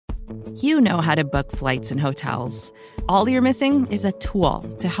You know how to book flights and hotels. All you're missing is a tool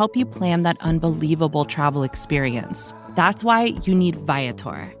to help you plan that unbelievable travel experience. That's why you need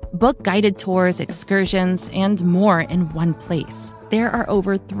Viator. Book guided tours, excursions, and more in one place. There are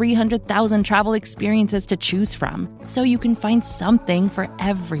over 300,000 travel experiences to choose from, so you can find something for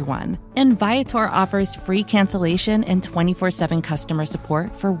everyone. And Viator offers free cancellation and 24/7 customer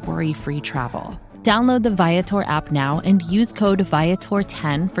support for worry-free travel. Download the Viator app now and use code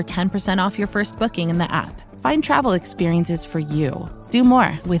Viator10 for 10% off your first booking in the app. Find travel experiences for you. Do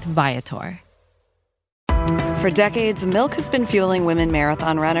more with Viator. For decades, Milk has been fueling women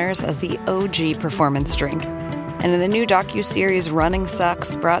marathon runners as the OG performance drink. And in the new docuseries Running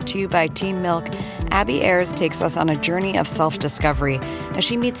Sucks, brought to you by Team Milk, Abby Ayers takes us on a journey of self-discovery as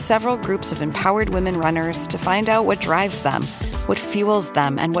she meets several groups of empowered women runners to find out what drives them, what fuels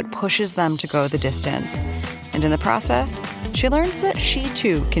them, and what pushes them to go the distance. And in the process, she learns that she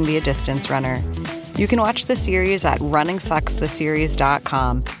too can be a distance runner. You can watch the series at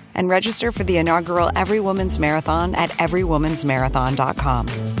runningsuckstheseries.com and register for the inaugural Every Woman's Marathon at everywomansmarathon.com.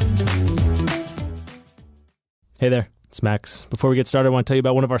 Hey there, it's Max. Before we get started, I want to tell you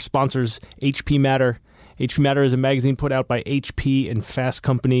about one of our sponsors, HP Matter. HP Matter is a magazine put out by HP and Fast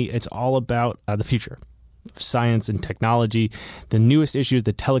Company. It's all about the future of science and technology. The newest issue is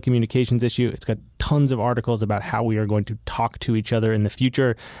the telecommunications issue. It's got tons of articles about how we are going to talk to each other in the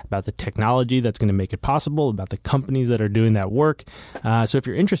future, about the technology that's going to make it possible, about the companies that are doing that work. So if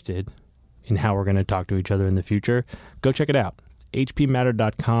you're interested in how we're going to talk to each other in the future, go check it out.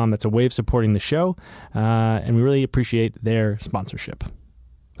 hpmatter.com. That's a way of supporting the show, and we really appreciate their sponsorship.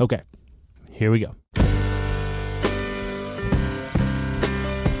 Okay, here we go.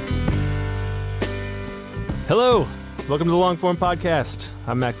 Hello, welcome to the Longform Podcast.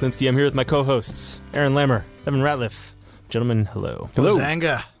 I'm Max Linsky. I'm here with my co-hosts, Aaron Lammer, Evan Ratliff. Gentlemen, hello. Hello.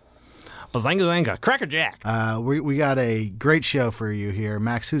 Bazanga. Bazanga. Cracker Jack. We got a great show for you here.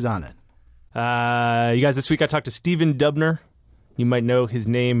 Max, who's on it? You guys, this week I talked to Stephen Dubner. You might know his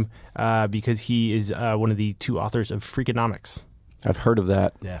name because he is one of the two authors of Freakonomics. I've heard of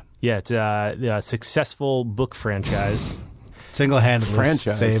that. Yeah, it's a successful book franchise. Single-handedly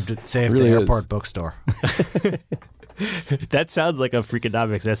franchise. saved really the airport is. bookstore. That sounds like a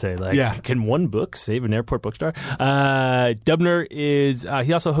Freakonomics essay. Like, yeah. Can one book save an airport bookstore? Dubner is.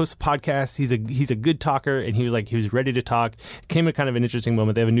 He also hosts a podcast. He's a good talker, and he was ready to talk. It came at kind of an interesting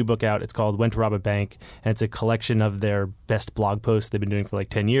moment. They have a new book out. It's called When to Rob a Bank, and it's a collection of their best blog posts they've been doing for like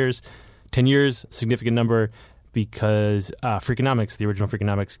 10 years. 10 years, significant number. Because Freakonomics, the original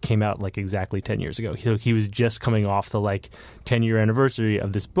Freakonomics, came out like exactly 10 years ago. So he was just coming off the 10-year anniversary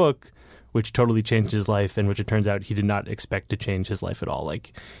of this book, which totally changed his life, and which it turns out he did not expect to change his life at all.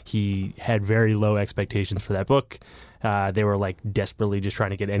 Like, he had very low expectations for that book. They were desperately just trying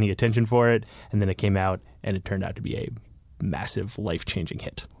to get any attention for it, and then it came out, and it turned out to be a massive life-changing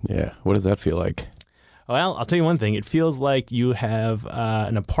hit. Yeah, what does that feel like? Well, I'll tell you one thing. It feels like you have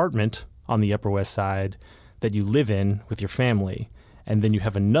an apartment on the Upper West Side that you live in with your family, and then you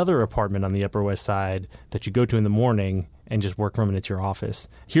have another apartment on the Upper West Side that you go to in the morning and just work from, and it's your office.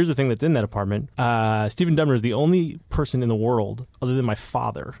 Here's the thing that's in that apartment. Stephen Dubner is the only person in the world, other than my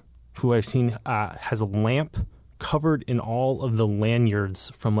father, who I've seen has a lamp covered in all of the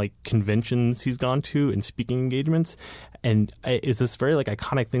lanyards from conventions he's gone to and speaking engagements. And it's this very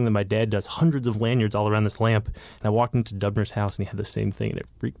iconic thing that my dad does, hundreds of lanyards all around this lamp. And I walked into Dubner's house and he had the same thing, and it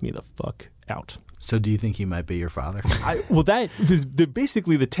freaked me the fuck out. So do you think he might be your father? That is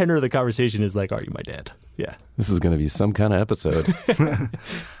basically the tenor of the conversation is are you my dad? Yeah. This is going to be some kind of episode.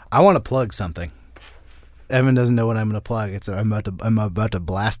 I want to plug something. Evan doesn't know what I'm going to plug. I'm about to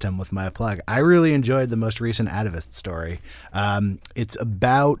blast him with my plug. I really enjoyed the most recent Atavist story. It's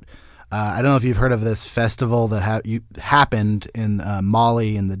about I don't know if you've heard of this festival that happened in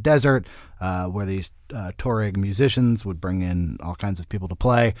Mali in the desert, where these Tuareg musicians would bring in all kinds of people to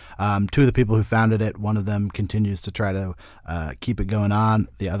play. Two of the people who founded it, one of them continues to try to keep it going on.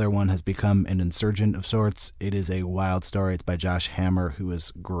 The other one has become an insurgent of sorts. It is a wild story. It's by Josh Hammer, who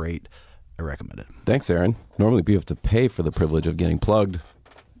is great. I recommend it. Thanks, Aaron. Normally we have to pay for the privilege of getting plugged.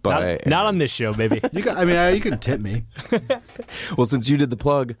 Not on this show, baby. You can tip me. Well, since you did the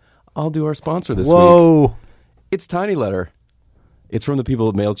plug, I'll do our sponsor this Whoa. week. It's Tiny Letter. It's from the people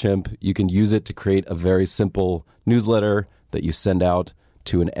at MailChimp. You can use it to create a very simple newsletter that you send out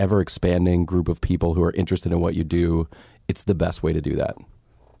to an ever-expanding group of people who are interested in what you do. It's the best way to do that.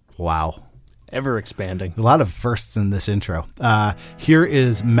 Wow. Ever expanding. A lot of firsts in this intro. Here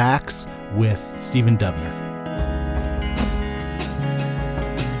is Max with Stephen Dubner.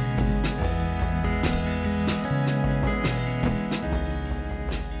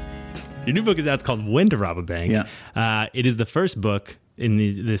 Your new book is out. It's called When to Rob a Bank. Yeah. It is the first book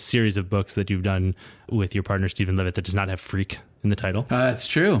in this series of books that you've done with your partner, Stephen Levitt, that does not have freak in the title. That's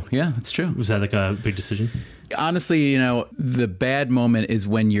true. Yeah, that's true. Was that like a big decision? Honestly, the bad moment is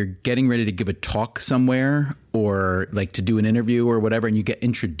when you're getting ready to give a talk somewhere or like to do an interview or whatever, and you get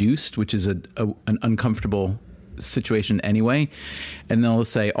introduced, which is an uncomfortable situation anyway, and they'll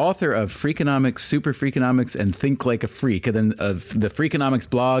say author of Freakonomics, Super Freakonomics, and Think Like a Freak, and then of the Freakonomics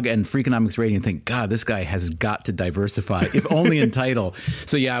blog and Freakonomics Radio, and think, God, this guy has got to diversify, if only in title.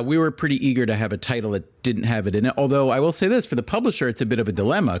 So yeah, we were pretty eager to have a title that didn't have it in it. Although I will say this, for the publisher, it's a bit of a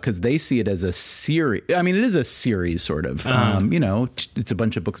dilemma because they see it as a series. I mean, it is a series sort of. It's a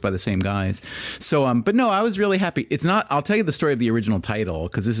bunch of books by the same guys. So, but no, I was really happy. It's not. I'll tell you the story of the original title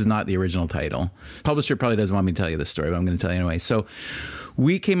because this is not the original title. Publisher probably doesn't want me to tell you this story, but I'm going to tell you anyway. So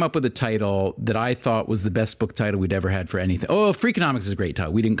we came up with a title that I thought was the best book title we'd ever had for anything. Oh, Freakonomics is a great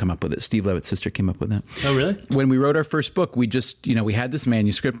title. We didn't come up with it. Steve Levitt's sister came up with that. Oh, really? When we wrote our first book, we just, we had this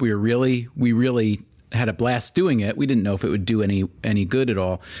manuscript. We really had a blast doing it. We didn't know if it would do any good at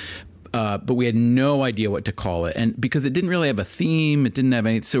all. But we had no idea what to call it. And because it didn't really have a theme, it didn't have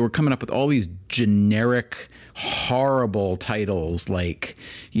any. So we're coming up with all these generic, horrible titles like,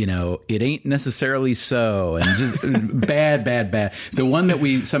 It Ain't Necessarily So, and just bad. The one that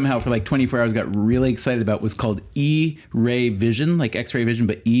we somehow for like 24 hours got really excited about was called E-Ray Vision, like X-ray vision,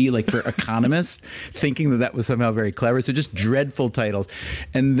 but E like for economist, thinking that was somehow very clever. So just dreadful titles.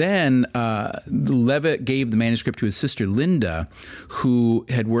 And then Levitt gave the manuscript to his sister Linda, who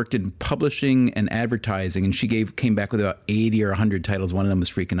had worked in publishing and advertising, and she came back with about 80 or 100 titles. One of them was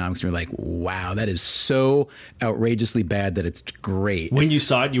Freakonomics, and we're like, wow, that is so outrageously bad that it's great. When you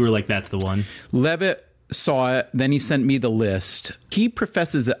saw it, you were like, that's the one? Levitt saw it, then he sent me the list. He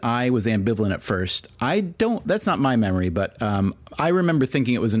professes that I was ambivalent at first. That's not my memory, but I remember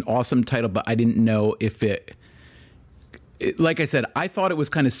thinking it was an awesome title, but I didn't know if like I said, I thought it was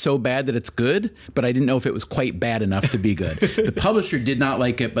kind of so bad that it's good, but I didn't know if it was quite bad enough to be good. The publisher did not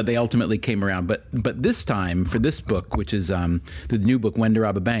like it, but they ultimately came around. But this time, for this book, which is the new book, When to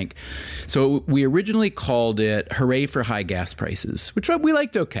Rob a Bank, so we originally called it Hooray for High Gas Prices, which we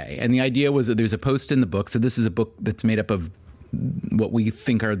liked okay. And the idea was that there's a post in the book. So this is a book that's made up of what we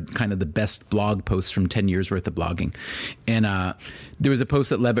think are kind of the best blog posts from 10 years worth of blogging. And there was a post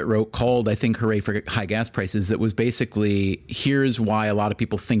that Levitt wrote called, I think, Hooray for High Gas Prices, that was basically, here's why a lot of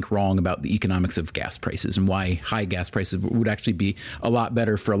people think wrong about the economics of gas prices and why high gas prices would actually be a lot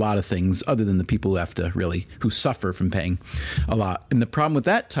better for a lot of things other than the people who suffer from paying a lot. And the problem with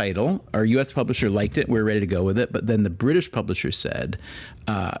that title, our U.S. publisher liked it. We were ready to go with it. But then the British publisher said,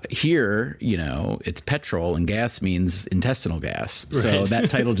 here, it's petrol and gas means intestinal gas. Right. So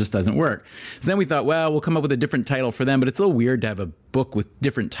that title just doesn't work. So then we thought, well, we'll come up with a different title for them, but it's a little weird to have a book with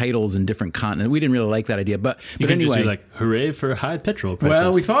different titles and different content. We didn't really like that idea, but anyway, just do like hooray for high petrol prices.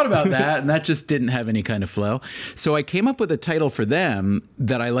 Well, we thought about that, and that just didn't have any kind of flow. So I came up with a title for them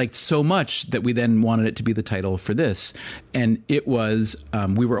that I liked so much that we then wanted it to be the title for this, and it was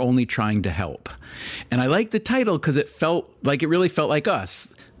We Were Only Trying to Help. And I liked the title because it really felt like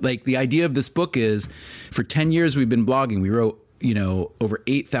us. Like the idea of this book is, for 10 years we've been blogging. We wrote, over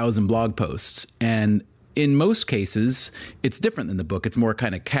 8,000 blog posts, and in most cases, it's different than the book. It's more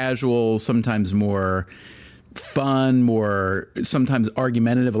kind of casual, sometimes more fun, more sometimes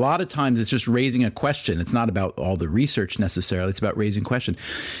argumentative. A lot of times it's just raising a question. It's not about all the research necessarily. It's about raising a question.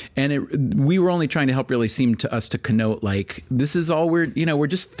 And we were only trying to help really seem to us to connote like, this is all we're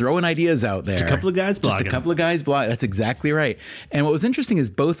just throwing ideas out there. Just a couple of guys blogging. Just a couple of guys blogging. That's exactly right. And what was interesting is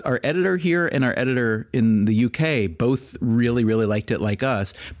both our editor here and our editor in the UK both really, really liked it like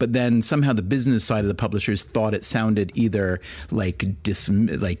us. But then somehow the business side of the publishers thought it sounded either like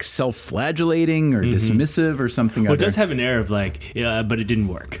self-flagellating or dismissive or something. Well, it does have an air of like, but it didn't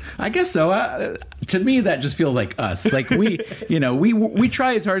work. I guess so. To me, that just feels like us. Like we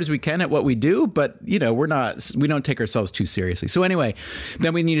try as hard as we can at what we do, but we don't take ourselves too seriously. So anyway,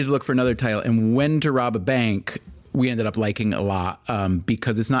 then we needed to look for another title, and When to Rob a Bank we ended up liking a lot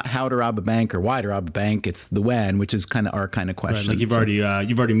because it's not how to rob a bank or why to rob a bank. It's the when, which is kind of our kind of question. Right, like you've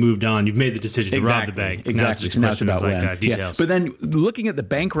already moved on. You've made the decision to rob the bank. Exactly. So now it's about when. Details. Yeah. But then looking at the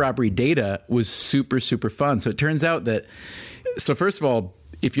bank robbery data was super, super fun. So it turns out that, so first of all,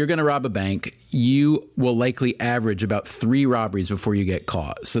 if you're going to rob a bank, you will likely average about 3 robberies before you get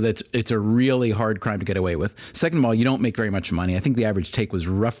caught. So it's a really hard crime to get away with. Second of all, you don't make very much money. I think the average take was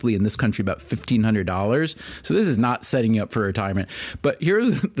roughly in this country about $1,500. So this is not setting you up for retirement. But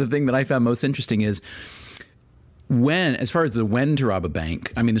here's the thing that I found most interesting is as far as when to rob a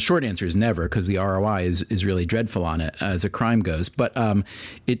bank, I mean, the short answer is never, because the ROI is really dreadful on it as a crime goes. But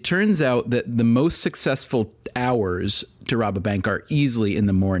it turns out that the most successful hours to rob a bank are easily in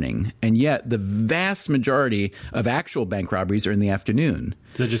the morning. And yet the vast majority of actual bank robberies are in the afternoon.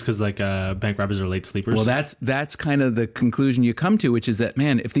 Is that just because bank robbers are late sleepers? Well, that's kind of the conclusion you come to, which is that,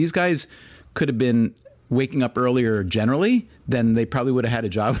 man, if these guys could have been waking up earlier generally, then they probably would have had a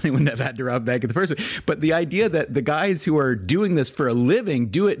job and they wouldn't have had to rob a bank in the first place. But the idea that the guys who are doing this for a living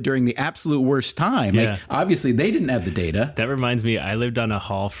do it during the absolute worst time, Yeah. like, obviously they didn't have the data. That reminds me, I lived on a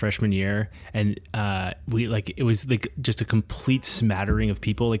hall freshman year, and it was like just a complete smattering of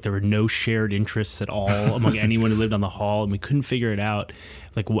people. Like there were no shared interests at all among anyone who lived on the hall, and we couldn't figure it out.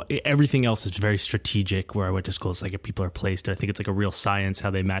 Like everything else is very strategic. Where I went to school, it's like if people are placed. I think it's like a real science how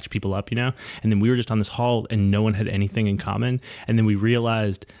they match people up, And then we were just on this hall, and no one had anything in common. And then we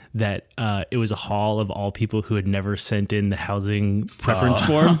realized that it was a hall of all people who had never sent in the housing preference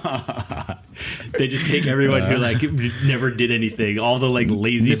form. They just take everyone who never did anything, all the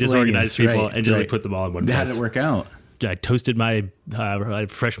lazy, disorganized people, right, and just right. put them all in one place. How did it work out? I toasted my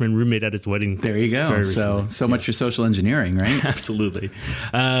freshman roommate at his wedding. There you go. So much for social engineering, right? Absolutely.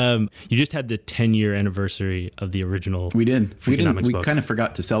 You just had the 10-year anniversary of the original. We did. We book. kind of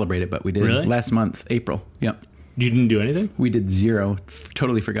forgot to celebrate it, but we did. Really? Last month, April. Yep. You didn't do anything? We did zero.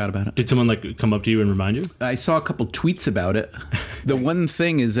 Totally forgot about it. Did someone come up to you and remind you? I saw a couple tweets about it. The one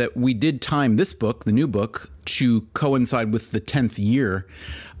thing is that we did time this book, the new book, to coincide with the 10th year.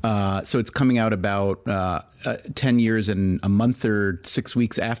 So it's coming out about 10 years and a month or 6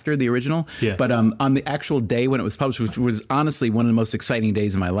 weeks after the original. Yeah. But on the actual day when it was published, which was honestly one of the most exciting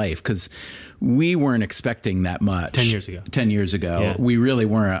days of my life, because we weren't expecting that much. 10 years ago. 10 years ago. Yeah. We really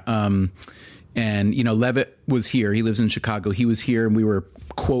weren't. And, Levitt was here. He lives in Chicago. He was here, and we were,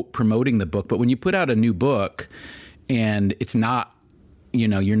 quote, promoting the book. But when you put out a new book and it's not,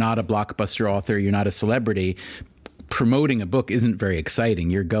 you're not a blockbuster author, you're not a celebrity, promoting a book isn't very exciting.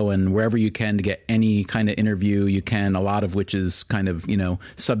 You're going wherever you can to get any kind of interview you can, a lot of which is kind of,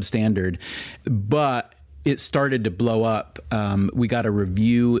 substandard. But it started to blow up. We got a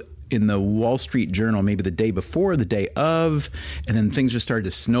review in the Wall Street Journal, maybe the day before, the day of, and then things just started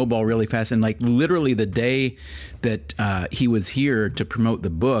to snowball really fast. And literally the day that he was here to promote the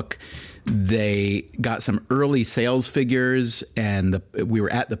book, they got some early sales figures, and we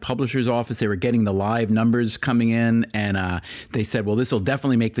were at the publisher's office. They were getting the live numbers coming in, and they said, well, this will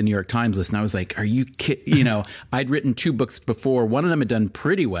definitely make the New York Times list. And I was like, are you kidding? I'd written 2 books before. One of them had done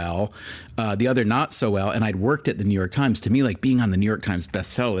pretty well, the other not so well, and I'd worked at the New York Times. To me, being on the New York Times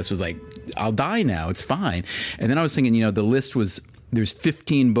bestseller list was I'll die now. It's fine. And then I was thinking, the list was, there's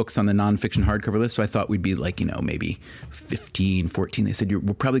 15 books on the nonfiction hardcover list, so I thought we'd be maybe 15, 14. They said,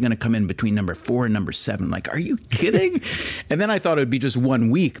 we're probably going to come in between number 4 and number 7. Are you kidding? And then I thought it would be just 1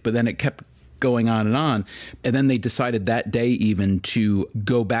 week, but then it kept going on. And then they decided that day even to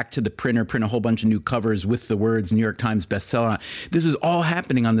go back to the printer, print a whole bunch of new covers with the words New York Times bestseller. This was all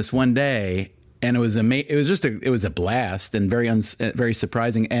happening on this one day. And it was it was a blast and very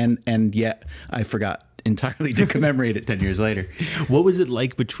surprising. And yet I forgot entirely to commemorate it 10 years later. What was it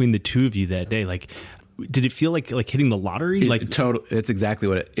like between the two of you that day? Did it feel like hitting the lottery? It's exactly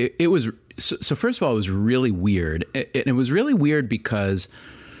what it was. So first of all, it was really weird. It was really weird because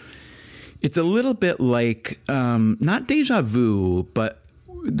it's a little bit like, not deja vu, but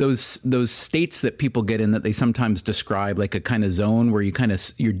those states that people get in that they sometimes describe like a kind of zone where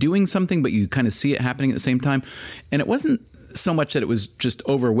you're doing something, but you kind of see it happening at the same time. And it wasn't so much that it was just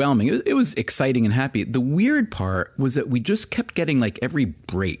overwhelming. It was exciting and happy. The weird part was that we just kept getting every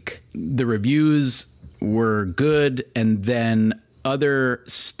break. The reviews were good, and then other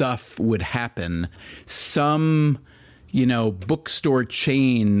stuff would happen. Some bookstore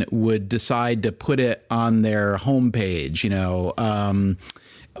chain would decide to put it on their homepage.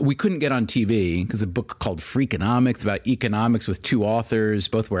 We couldn't get on TV because a book called Freakonomics about economics with 2 authors,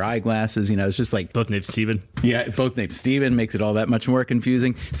 both wear eyeglasses. It's just both named Steven. Yeah, both named Steven makes it all that much more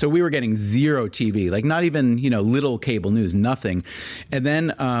confusing. So we were getting zero TV, not even, little cable news, nothing. And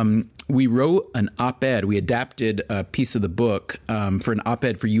then we wrote an op-ed. We adapted a piece of the book for an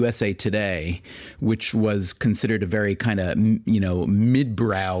op-ed for USA Today, which was considered a very kind of,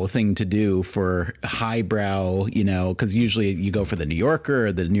 mid-brow thing to do for highbrow, because usually you go for the New Yorker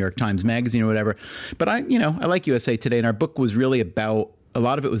or the New York Times Magazine or whatever. But I like USA Today, and our book was really about a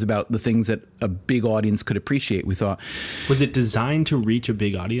lot of it was about the things that a big audience could appreciate. We thought, Was it designed to reach a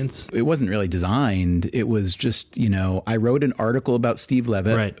big audience? it wasn't really designed. It was just, I wrote an article about Steve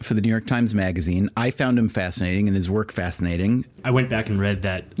Levitt Right. for the New York Times Magazine. I found him fascinating and his work fascinating. I went back and read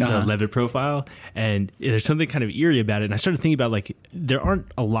that the Levitt profile, and there's something kind of eerie about it. And I started thinking about, like, there aren't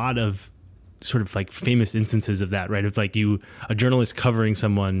a lot of sort of like famous instances of that, right? Of like a journalist covering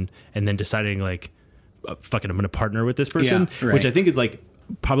someone and then deciding like, fuck it, I'm going to partner with this person, Yeah, right. which I think is like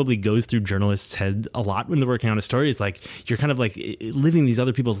probably goes through journalists' head a lot when they're working on a story. Is like you're kind of like living these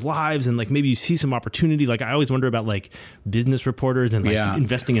other people's lives, and like maybe you see some opportunity. Like I always wonder about like business reporters and like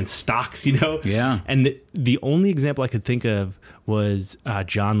investing in stocks, Yeah. And the only example I could think of was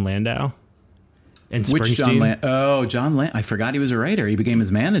John Landau and Springsteen. Which John Landau? John Landau. I forgot he was a writer. He became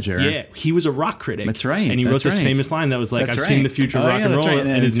his manager. Yeah, he was a rock critic. That's right. And he wrote this famous line that was like, I've seen the future of rock and roll. Right.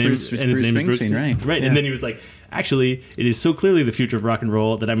 And his name Bruce is Bruce Springsteen, right. Right. Yeah. And then he was like, actually, it is so clearly the future of rock and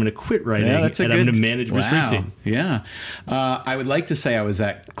roll that I'm going to quit writing and I'm going to manage Bruce Springsteen. Yeah. I would like to say I was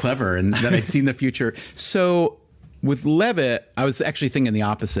that clever and that I'd seen the future. So with Levitt, I was actually thinking the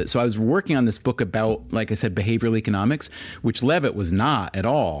opposite. So I was working on this book about, like I said, behavioral economics, which Levitt was not at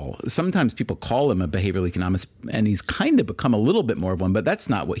all. Sometimes people call him a behavioral economist, and he's kind of become a little bit more of one, but that's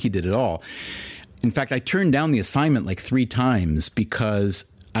not what he did at all. In fact, I turned down the assignment like 3 times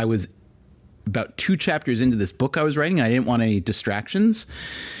because I was about 2 chapters into this book I was writing, and I didn't want any distractions.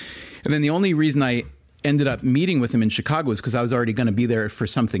 And then the only reason I ended up meeting with him in Chicago was because I was already going to be there for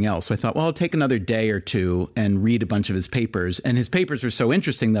something else. So I thought, well, I'll take another day or 2 and read a bunch of his papers. And his papers were so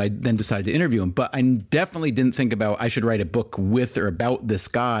interesting that I then decided to interview him. But I definitely didn't think about I should write a book with or about this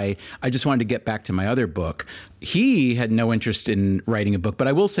guy. I just wanted to get back to my other book. He had no interest in writing a book. But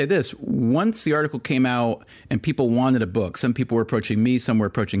I will say this, once the article came out and people wanted a book, some people were approaching me, some were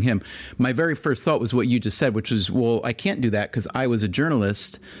approaching him. My very first thought was what you just said, which was, well, I can't do that because I was a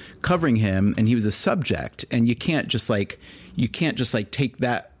journalist covering him and he was a subject. And you can't just take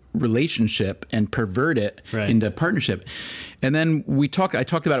that relationship and pervert it into partnership. And then I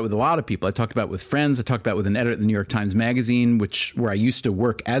talked about it with a lot of people. I talked about it with friends. I talked about it with an editor at the New York Times Magazine, where I used to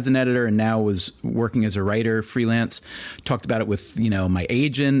work as an editor and now was working as a writer, freelance. Talked about it with, my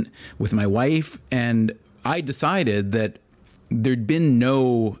agent, with my wife. And I decided that there'd been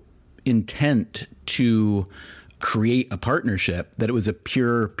no intent to create a partnership, that it was a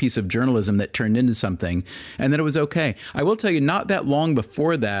pure piece of journalism that turned into something, and that it was okay. I will tell you, not that long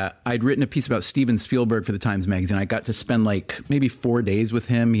before that, I'd written a piece about Steven Spielberg for the Times Magazine. I got to spend like maybe 4 days with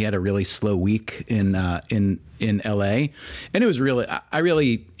him. He had a really slow week in LA, and it was I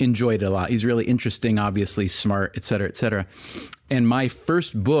really enjoyed it a lot. He's really interesting, obviously smart, et cetera, et cetera. And my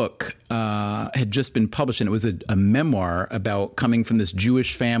first book had just been published, and it was a memoir about coming from this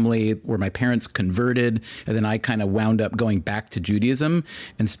Jewish family where my parents converted, and then I kind of wound up going back to Judaism.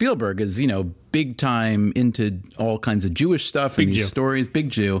 And Spielberg is, big time into all kinds of Jewish stuff and these stories, big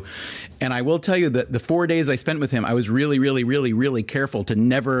Jew. And I will tell you that the 4 days I spent with him, I was really, really, really, really careful to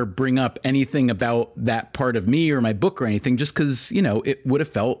never bring up anything about that part of me or my book or anything, just because, it would have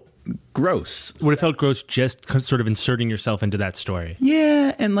felt gross. Would have felt gross just sort of inserting yourself into that story.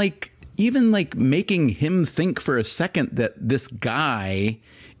 Yeah, and even making him think for a second that this guy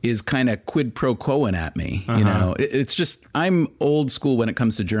is kind of quid pro quoing at me. It's just, I'm old school when it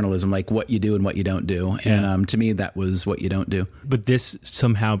comes to journalism, like what you do and what you don't do. Yeah. And to me, that was what you don't do. But this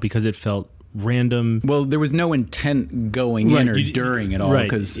somehow, because it felt random. Well, there was no intent going in or during at all. Right.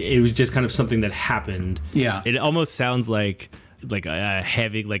 Because it was just kind of something that happened. Yeah. It almost sounds like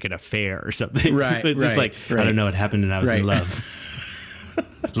having like an affair or something. Right. It's just I don't know, it happened and I was in love.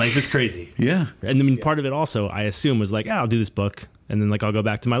 Life is crazy. Yeah. And I mean, part of it also, I assume, was like, I'll do this book and then I'll go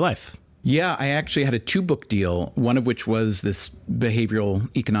back to my life. Yeah, I actually had a 2-book deal, one of which was this behavioral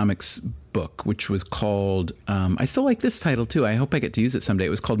economics book, which was called, I still like this title too. I hope I get to use it someday. It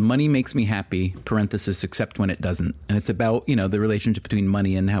was called Money Makes Me Happy, parenthesis, except when it doesn't. And it's about, the relationship between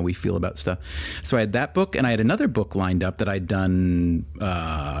money and how we feel about stuff. So I had that book, and I had another book lined up that I'd done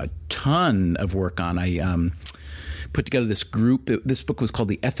a ton of work on. I put together this group. This book was called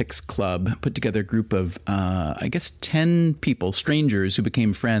The Ethics Club. Put together a group of, 10 people, strangers who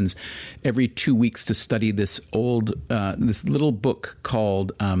became friends, every 2 weeks to study this little book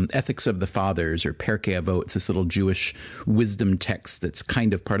called Ethics of the Fathers, or Pirkei Avot. It's this little Jewish wisdom text that's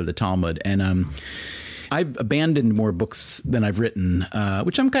kind of part of the Talmud. And I've abandoned more books than I've written,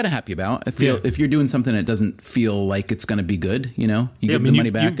 which I'm kind of happy about. I feel if you're doing something that doesn't feel like it's going to be good, you give the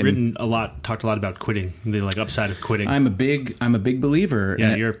money back. You've talked a lot about quitting, the upside of quitting. I'm a big believer.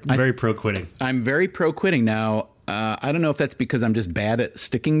 Yeah, you're very pro quitting. I'm very pro quitting. Now, I don't know if that's because I'm just bad at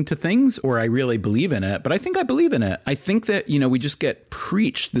sticking to things or I really believe in it, but I think I believe in it. I think that, we just get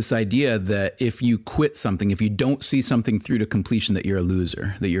preached this idea that if you quit something, if you don't see something through to completion, that you're a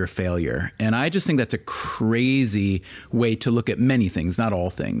loser, that you're a failure. And I just think that's a crazy way to look at many things, not all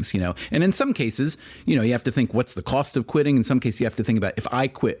things, And in some cases, you have to think, what's the cost of quitting? In some cases, you have to think about, if I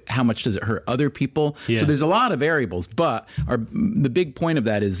quit, how much does it hurt other people? Yeah. So there's a lot of variables, but the big point of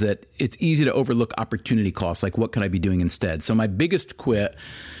that is that it's easy to overlook opportunity costs, like what could I be doing instead? So my biggest quit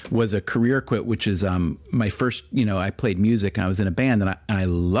was a career quit, which is my first, I played music and I was in a band and I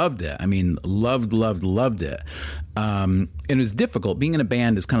loved it. I mean, loved it. And it was difficult. Being in a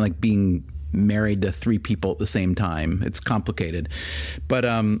band is kind of like being married to 3 people at the same time. It's complicated. But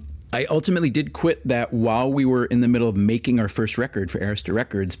I ultimately did quit that while we were in the middle of making our first record for Arista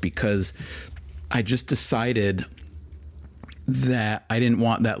Records, because I just decided that I didn't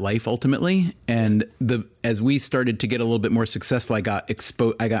want that life ultimately. And as we started to get a little bit more successful, I got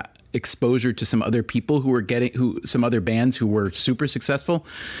exposure to some other people some other bands who were super successful.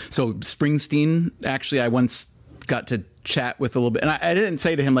 So Springsteen, actually, I once got to chat with a little bit, and I didn't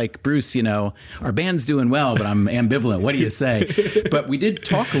say to him like, Bruce, our band's doing well, but I'm ambivalent. What do you say? But we did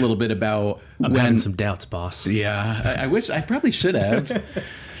talk a little bit about I'm having some doubts, boss. Yeah, I wish I probably should have.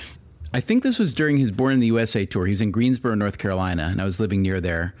 I think this was during his Born in the USA tour. He was in Greensboro, North Carolina, and I was living near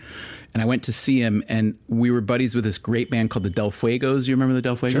there. And I went to see him, and we were buddies with this great band called the Del Fuegos. You remember the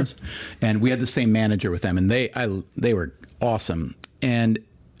Del Fuegos? Sure. And we had the same manager with them, and they were awesome. And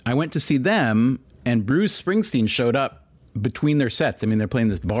I went to see them, and Bruce Springsteen showed up between their sets. I mean, they're playing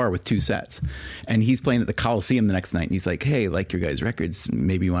this bar with 2 sets, and he's playing at the Coliseum the next night. And he's like, "Hey, like your guys' records,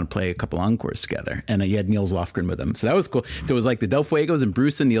 maybe you want to play a couple encores together." And he had Niels Lofgren with him. So that was cool. So it was like the Del Fuegos and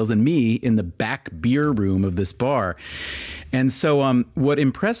Bruce and Niels and me in the back beer room of this bar. And so what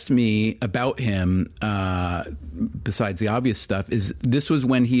impressed me about him, besides the obvious stuff, is this was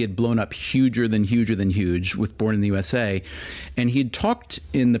when he had blown up huger than huge with Born in the USA. And he'd talked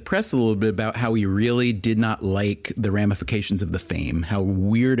in the press a little bit about how he really did not like the ramifications of the fame, how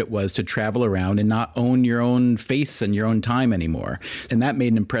weird it was to travel around and not own your own face and your own time anymore. And that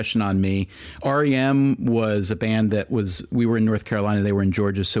made an impression on me. REM was a band we were in North Carolina, they were in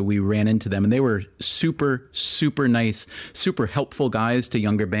Georgia, so we ran into them, and they were super, super nice, super helpful guys to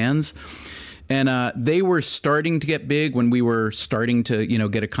younger bands. And they were starting to get big when we were starting to,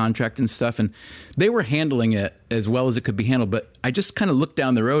 get a contract and stuff. And they were handling it as well as it could be handled. But I just kind of looked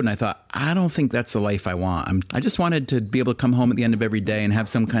down the road and I thought, I don't think that's the life I want. I just wanted to be able to come home at the end of every day and have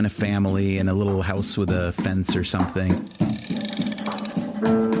some kind of family and a little house with a fence or something.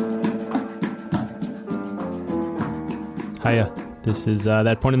 Hiya. This is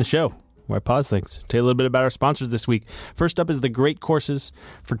that point in the show where I pause things. Tell you a little bit about our sponsors this week. First up is The Great Courses.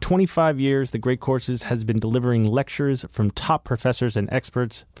 For 25 years, The Great Courses has been delivering lectures from top professors and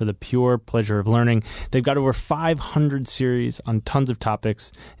experts for the pure pleasure of learning. They've got over 500 series on tons of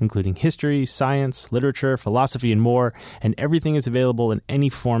topics, including history, science, literature, philosophy, and more. And everything is available in any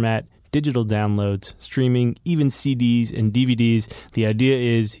format. Digital downloads, streaming, even CDs and DVDs. The idea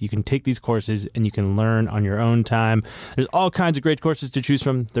is you can take these courses and you can learn on your own time. There's all kinds of great courses to choose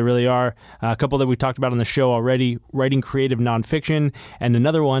from. There really are. A couple that we talked about on the show already, writing creative nonfiction, and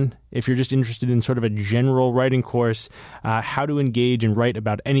another one, if you're just interested in sort of a general writing course, how to engage and write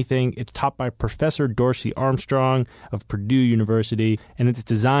about anything. It's taught by Professor Dorsey Armstrong of Purdue University, and it's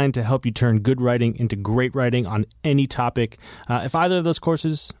designed to help you turn good writing into great writing on any topic. If either of those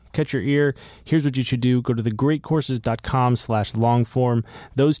courses catch your ear, here's what you should do. Go to thegreatcourses.com/longform.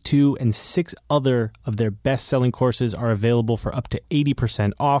 Those 2 and 6 other of their best-selling courses are available for up to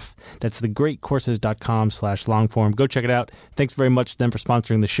 80% off. That's thegreatcourses.com/longform. Go check it out. Thanks very much to them for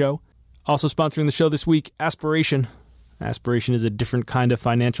sponsoring the show. Also sponsoring the show this week, Aspiration. Aspiration is a different kind of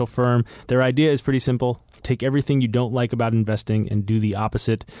financial firm. Their idea is pretty simple. Take everything you don't like about investing and do the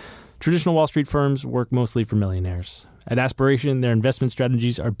opposite. Traditional Wall Street firms work mostly for millionaires. At Aspiration, their investment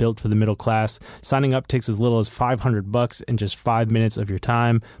strategies are built for the middle class. Signing up takes as little as $500 and just 5 minutes of your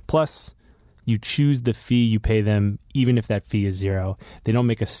time. Plus, you choose the fee you pay them, even if that fee is $0. They don't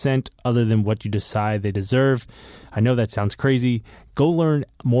make a cent other than what you decide they deserve. I know that sounds crazy. Go learn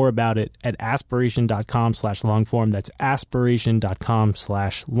more about it at aspiration.com/longform. That's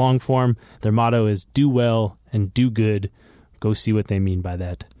aspiration.com/longform. Their motto is do well and do good. Go see what they mean by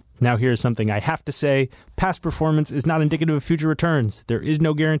that. Now here's something I have to say. Past performance is not indicative of future returns. There is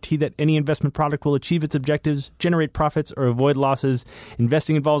no guarantee that any investment product will achieve its objectives, generate profits, or avoid losses.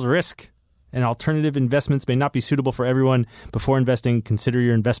 Investing involves risk, and alternative investments may not be suitable for everyone. Before investing, consider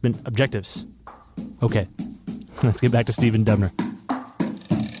your investment objectives. Okay, let's get back to Stephen Dubner.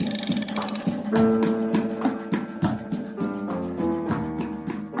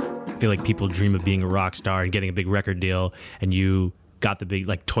 feel like people dream of being a rock star and getting a big record deal, and you got the big,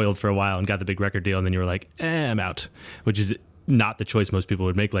 like, toiled for a while and got the big record deal, and then you were like, I'm out, which is not the choice most people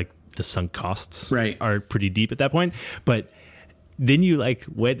would make. Like, the sunk costs are pretty deep at that point. But then you, like,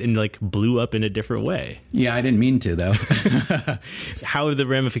 went and, like, blew up in a different way. Yeah, I didn't mean to, though. How are the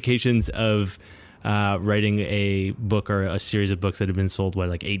ramifications of writing a book or a series of books that have been sold,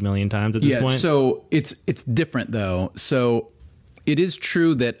 like 8 million times at this point? So it's different, though. So it is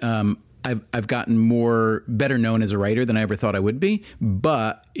true that I've gotten better known as a writer than I ever thought I would be,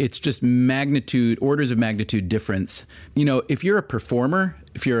 but it's just orders of magnitude difference. You know, if you're a performer,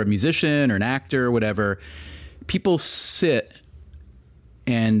 if you're a musician or an actor or whatever, people sit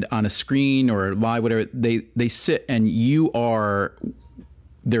and on a screen or live, whatever, they sit and you are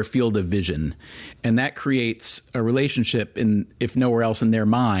their field of vision. And that creates a relationship, if nowhere else in their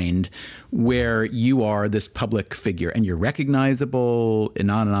mind, where you are this public figure and you're recognizable,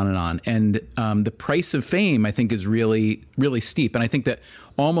 and on and on and on. And the price of fame, I think, is really, really steep. And I think that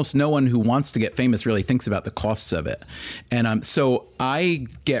almost no one who wants to get famous really thinks about the costs of it. And so I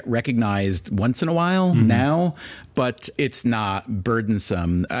get recognized once in a while now, but it's not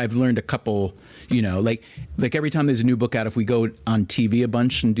burdensome. I've learned a couple, you know, like every time there's a new book out, if we go on TV a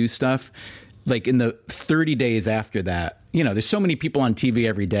bunch and do stuff, like in the 30 days after that, you know, there's so many people on TV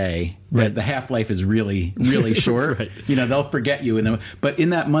every day that the half-life is really, really short. Right. You know, they'll forget you. But in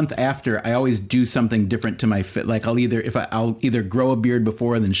that month after, I always do something different to my fit. Like I'll either grow a beard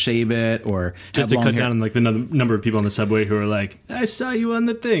before and then shave it, or just to cut down on like the number of people on the subway who are like, I saw you on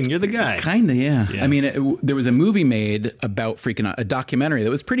the thing. You're the guy. Kind of, yeah. I mean, there was a movie made about a documentary that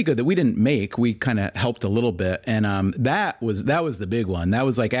was pretty good that we didn't make. We kind of helped a little bit. And that was the big one. That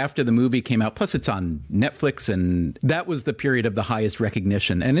was like after the movie came out. Plus it's on Netflix, and that was the period of the highest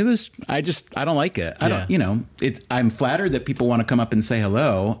recognition. And it was, I don't like it. I don't, you know, I'm flattered that people want to come up and say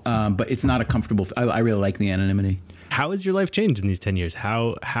hello, but it's not a comfortable, I really like the anonymity. How has your life changed in these 10 years?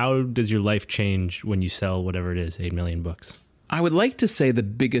 How does your life change when you sell whatever it is, 8 million books? I would like to say the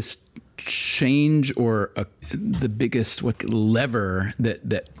biggest change or the biggest lever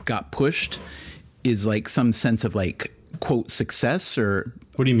that got pushed is like some sense of like, quote, success. Or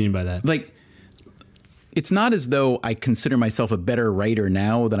what do you mean by that? Like, it's not as though I consider myself a better writer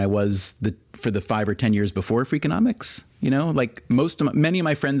now than I was for the 5 or 10 years before Freakonomics. You know, like many of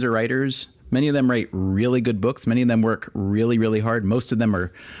my friends are writers. Many of them write really good books. Many of them work really, really hard. Most of them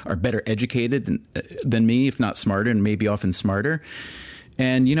are better educated than me, if not smarter, and maybe often smarter.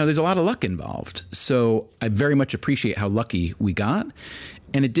 And, you know, there's a lot of luck involved. So I very much appreciate how lucky we got.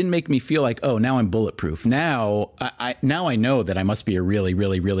 And it didn't make me feel like, oh, now I'm bulletproof. Now I know that I must be a really,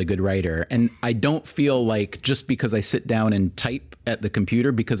 really, really good writer. And I don't feel like just because I sit down and type at the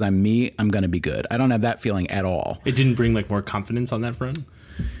computer, because I'm me, I'm going to be good. I don't have that feeling at all. It didn't bring like more confidence on that front?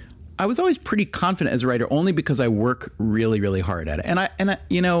 I was always pretty confident as a writer, only because I work really, really hard at it. And I,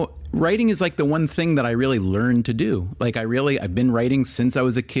 you know, writing is like the one thing that I really learned to do. Like I've been writing since I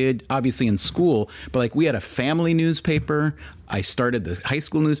was a kid, obviously in school, but like we had a family newspaper. I started the high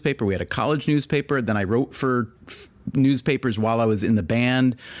school newspaper. We had a college newspaper. Then I wrote for newspapers while I was in the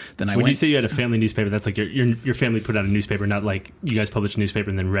band. Then when you say you had a family newspaper, that's like your family put out a newspaper, not like you guys published a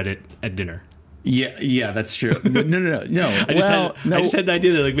newspaper and then read it at dinner. Yeah, that's true. No. I just had an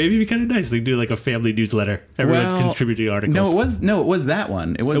idea that like maybe it'd be kind of nice to do like a family newsletter. Everyone contributing articles. It was that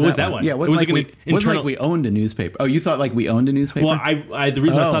one. It was that one. Yeah, it wasn't like we owned a newspaper. Oh, you thought like we owned a newspaper? Well, the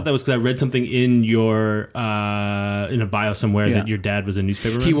reason I thought that was because I read something in your in a bio somewhere that your dad was a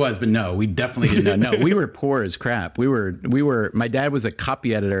newspaperman. He was, but no, we definitely didn't know. No, we were poor as crap. We were. My dad was a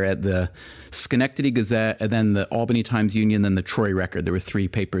copy editor at the Schenectady Gazette, and then the Albany Times Union, then the Troy Record. There were 3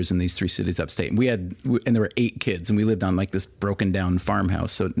 papers in these 3 cities upstate. And there were 8 kids, and we lived on like this broken down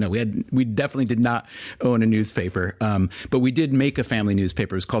farmhouse. So no, we definitely did not own a newspaper. But we did make a family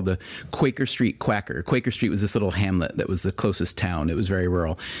newspaper. It was called the Quaker Street Quacker. Quaker Street was this little hamlet that was the closest town. It was very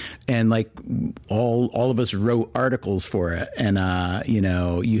rural. And like all of us wrote articles for it. And, you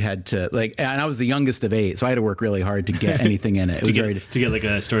know, you had to and I was the youngest of 8, so I had to work really hard to get anything in it. To get like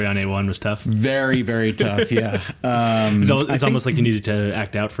a story on A1 was tough. Very, very tough. Yeah. It's almost like you needed to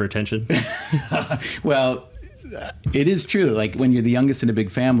act out for attention. Well, it is true. Like when you're the youngest in a big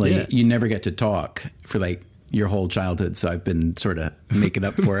family, you never get to talk for like your whole childhood. So I've been sort of making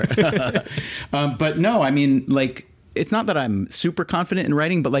up for it. But no, I mean, like, it's not that I'm super confident in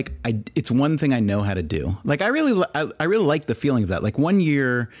writing, but like it's one thing I know how to do. Like I really like the feeling of that. Like one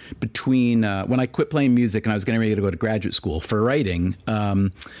year between when I quit playing music and I was getting ready to go to graduate school for writing,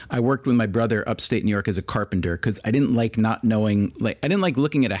 I worked with my brother upstate New York as a carpenter because I didn't like not knowing. Like I didn't like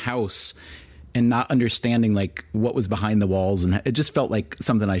looking at a house and not understanding like what was behind the walls. And it just felt like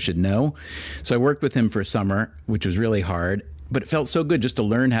something I should know. So I worked with him for a summer, which was really hard. But it felt so good just to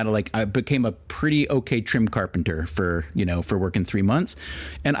learn how to I became a pretty okay trim carpenter for working 3 months.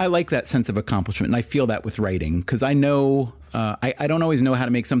 And I like that sense of accomplishment. And I feel that with writing because I know, I don't always know how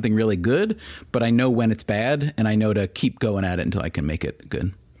to make something really good, but I know when it's bad and I know to keep going at it until I can make it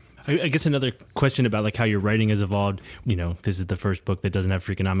good. I guess another question about like how your writing has evolved, this is the first book that doesn't have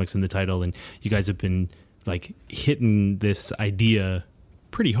Freakonomics in the title. And you guys have been like hitting this idea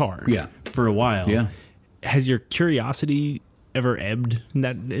pretty hard for a while. Yeah. Has your curiosity ever ebbed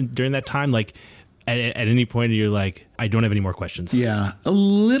during that time? Like at any point you're like, I don't have any more questions? Yeah, a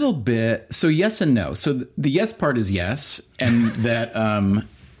little bit. So yes and no. So the yes part is yes. And that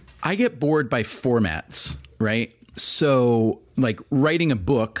I get bored by formats, right? So like writing a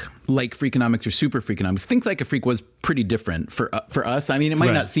book like Freakonomics or Super Freakonomics, Think Like a Freak was pretty different for us. I mean, it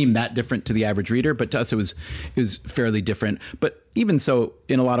might not seem that different to the average reader, but to us it was fairly different. But even so,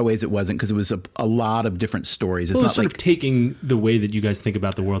 in a lot of ways it wasn't, because it was a lot of different stories. It's not sort of taking the way that you guys think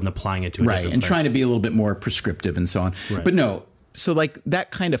about the world and applying it to a different place. Trying to be a little bit more prescriptive and so on. Right. But no, so like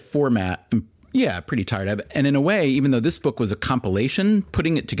that kind of format, pretty tired of it. And in a way, even though this book was a compilation,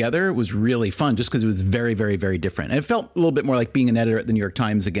 putting it together was really fun just because it was very, very, very different. And it felt a little bit more like being an editor at the New York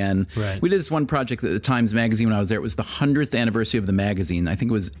Times again. Right. We did this one project at the Times Magazine when I was there. It was the 100th anniversary of the magazine. I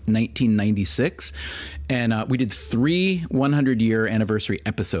think it was 1996. And we did 3 100-year anniversary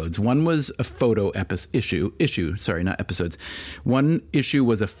episodes. One was a photo issue, not episodes. One issue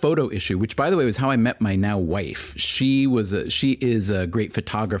was a photo issue, which, by the way, was how I met my now wife. She is a great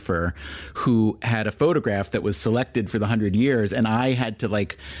photographer who had a photograph that was selected for the 100 years, and I had to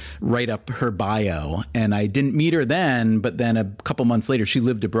like write up her bio. And I didn't meet her then, but then a couple months later, she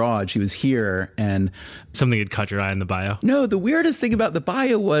lived abroad. She was here, and something had caught your eye in the bio. No, the weirdest thing about the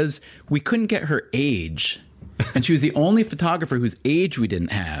bio was we couldn't get her age. And she was the only photographer whose age we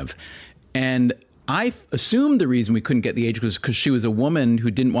didn't have. And I assumed the reason we couldn't get the age was because she was a woman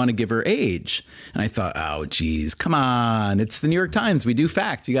who didn't want to give her age. And I thought, oh, geez, come on. It's the New York Times. We do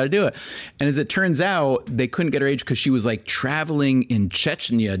facts. You got to do it. And as it turns out, they couldn't get her age because she was like traveling in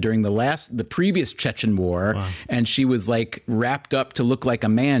Chechnya during the previous Chechen war. Wow. And she was like wrapped up to look like a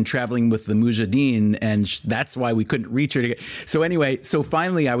man traveling with the Mujahideen. And that's why we couldn't reach her. So anyway, so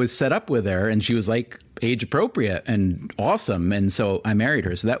finally I was set up with her and she was like age appropriate and awesome. And so I married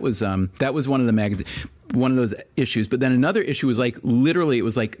her. So that was one of the one of those issues. But then another issue was like, literally, it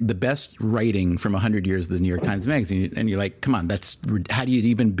was like the best writing from 100 years of the New York Times Magazine. And you're like, come on, how do you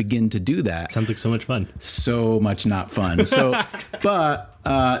even begin to do that? Sounds like so much fun. So much not fun. So,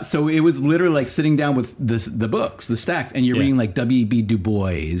 so it was literally like sitting down with the books, the stacks, and you're reading like W.B. Du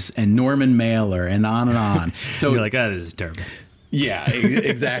Bois and Norman Mailer and on and on. So you're like, oh, this is terrible. Yeah,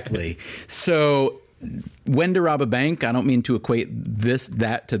 exactly. So when to rob a bank, I don't mean to equate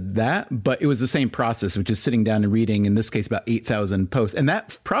that to that, but it was the same process, which is sitting down and reading, in this case, about 8,000 posts. And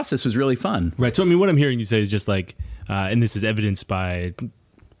that process was really fun. Right. So, I mean, what I'm hearing you say is just like, and this is evidenced by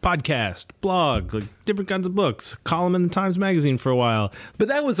podcast, blog, like different kinds of books, column in the Times Magazine for a while. But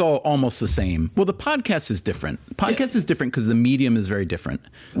that was all almost the same. Well, the podcast is different. Podcast is different because the medium is very different.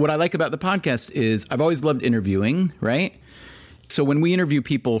 What I like about the podcast is I've always loved interviewing, right? So when we interview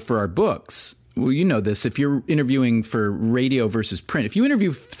people for our books, well, you know this, if you're interviewing for radio versus print, if you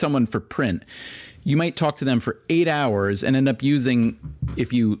interview someone for print, you might talk to them for 8 hours and end up using,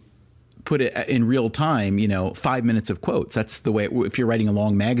 if you put it in real time, 5 minutes of quotes. That's the way, if you're writing a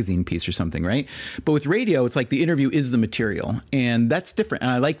long magazine piece or something, right? But with radio, it's like the interview is the material, and that's different.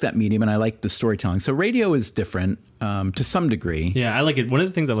 And I like that medium, and I like the storytelling. So radio is different to some degree. Yeah, I like it. One of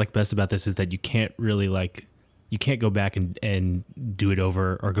the things I like best about this is that you can't really you can't go back and do it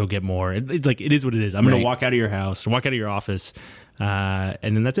over or go get more. It's like, it is what it is. I'm going to walk out of your house, walk out of your office, and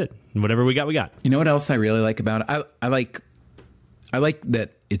then that's it. Whatever we got, we got. You know what else I really like about it? I like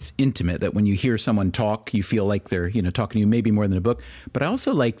that it's intimate, that when you hear someone talk, you feel like they're, talking to you maybe more than a book. But I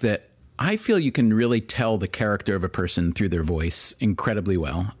also like that I feel you can really tell the character of a person through their voice incredibly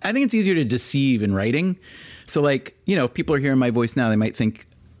well. I think it's easier to deceive in writing. So like, if people are hearing my voice now, they might think,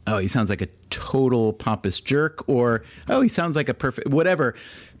 oh, he sounds like a total pompous jerk, or, oh, he sounds like a perfect, whatever.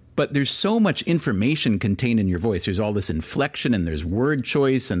 But there's so much information contained in your voice. There's all this inflection, and there's word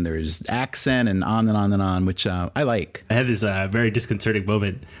choice, and there's accent, and on and on and on, which I like. I had this very disconcerting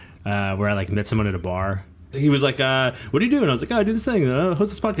moment where I met someone at a bar. He was like, what are you doing? I was like, oh, I do this thing, host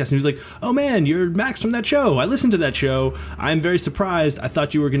this podcast. And he was like, oh man, you're Max from that show. I listened to that show. I'm very surprised. I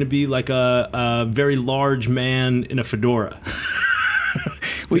thought you were going to be like a very large man in a fedora.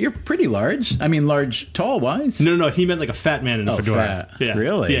 Well, you're pretty large. I mean, large, tall wise. No. He meant like a fat man in a fedora. Fat. Yeah.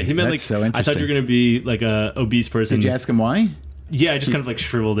 Really? Yeah, he meant That's like, so I interesting. thought you were going to be like a obese person. Did you ask him why? Yeah, I just kind of like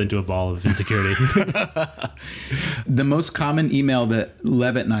shriveled into a ball of insecurity. The most common email that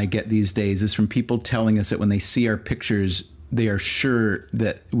Levitt and I get these days is from people telling us that when they see our pictures, they are sure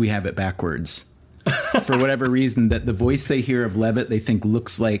that we have it backwards. For whatever reason, that the voice they hear of Levitt, they think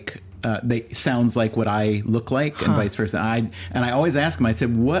looks like, sounds like what I look like, and vice versa. And I always ask them, I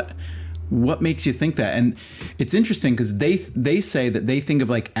said, what makes you think that? And it's interesting because they say that they think of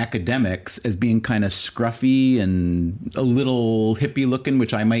like academics as being kind of scruffy and a little hippie looking,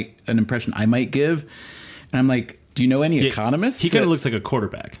 which an impression I might give. And I'm like, do you know any economists? He kind of looks like a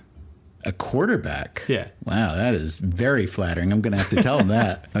quarterback. A quarterback? Yeah. Wow, that is very flattering. I'm going to have to tell him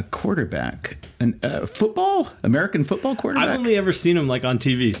that. A quarterback. Football? American football quarterback? I've only ever seen him like on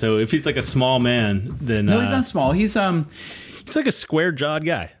TV. So if he's like a small man, then No, he's not small. He's like a square-jawed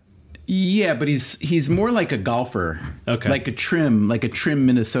guy. Yeah, but he's more like a golfer. Okay. Like a trim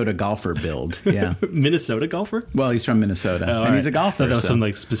Minnesota golfer build. Yeah. Minnesota golfer? Well, he's from Minnesota, and right. he's a golfer. That was so. some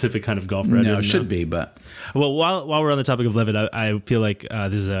like specific kind of golfer. No, it should be, but well, while we're on the topic of Levitt, I feel like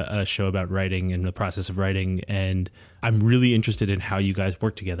this is a show about writing and the process of writing, and I'm really interested in how you guys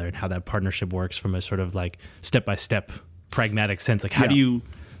work together and how that partnership works from a sort of like step-by-step pragmatic sense. Like, how do you,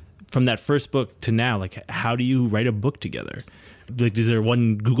 from that first book to now, like, how do you write a book together? Like, is there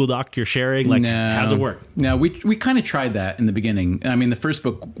one Google Doc you're sharing? Like, how does it work? No, we kind of tried that in the beginning. I mean, the first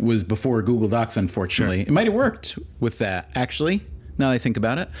book was before Google Docs, unfortunately. Sure. It might have worked with that, actually, now that I think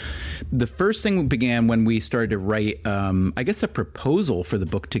about it. The first thing began when we started to write, I guess, a proposal for the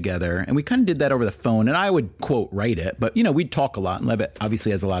book together. And we kind of did that over the phone. And I would, quote, write it. But, we'd talk a lot. And Levitt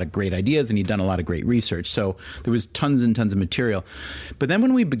obviously has a lot of great ideas, and he'd done a lot of great research. So there was tons and tons of material. But then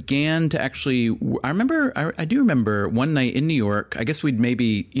when we began to actually, I do remember one night in New York, I guess we'd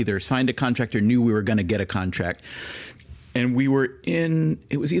maybe either signed a contract or knew we were going to get a contract. And we were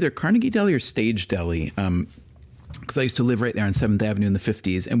it was either Carnegie Deli or Stage Deli, because I used to live right there on 7th Avenue in the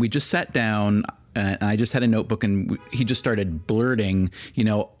 50s. And we just sat down, and I just had a notebook, and he just started blurting,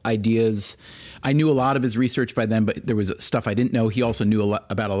 ideas. I knew a lot of his research by then, but there was stuff I didn't know. He also knew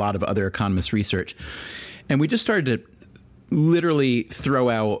about a lot of other economists' research. And we just started to literally throw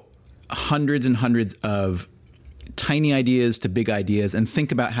out hundreds and hundreds of tiny ideas to big ideas and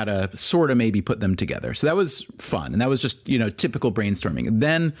think about how to sort of maybe put them together. So that was fun. And that was just, typical brainstorming. And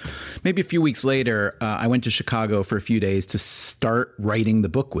then maybe a few weeks later, I went to Chicago for a few days to start writing the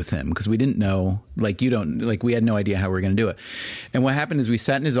book with him, because we didn't know, we had no idea how we were going to do it. And what happened is we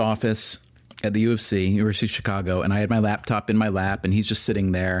sat in his office at the U of C, University of Chicago, and I had my laptop in my lap, and he's just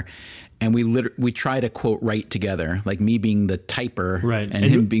sitting there. And we try to, quote, write together, like me being the typer, right, and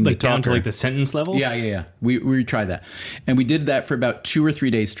him being the talker. Down to like the sentence level? Yeah. We tried that. And we did that for about 2 or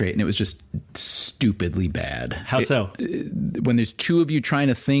 3 days straight, and it was just stupidly bad. How so? When there's two of you trying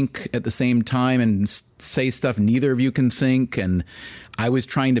to think at the same time and say stuff neither of you can think, and I was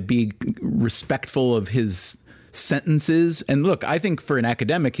trying to be respectful of his sentences. And look, I think for an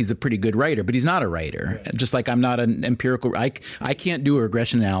academic, he's a pretty good writer, but he's not a writer. Right. Just like I'm not an empirical. I can't do a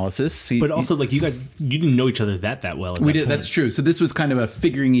regression analysis. But also, like, you didn't know each other that well. We did. That's true. So this was kind of a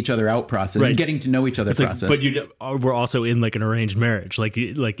figuring each other out process, and getting to know each other process. But you were also in like an arranged marriage. Like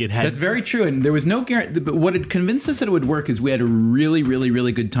it had. That's very true. And there was no guarantee. But what had convinced us that it would work is we had a really, really,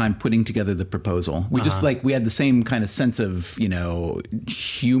 really good time putting together the proposal. We just we had the same kind of sense of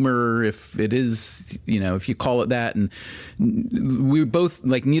humor, if it is if you call it that, and we both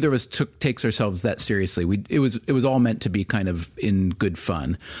neither of us takes ourselves that seriously. It was all meant to be kind of in good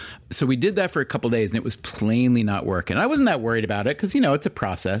fun. So we did that for a couple of days, and it was plainly not working. I wasn't that worried about it because it's a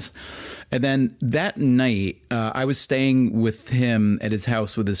process. And then that night, I was staying with him at his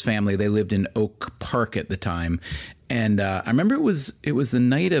house with his family. They lived in Oak Park at the time. And I remember it was the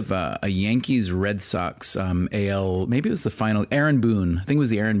night of a Yankees Red Sox AL. Maybe it was the final. Aaron Boone. I think it was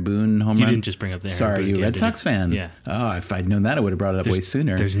the Aaron Boone home run. You didn't just bring up the Aaron Sorry, Boone. you Red Sox fan? Yeah. Oh, if I'd known that, I would have brought it up way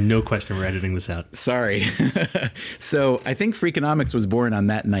sooner. There's no question we're editing this out. Sorry. So I think Freakonomics was born on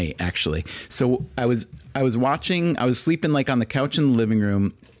that night, actually. So I was sleeping on the couch in the living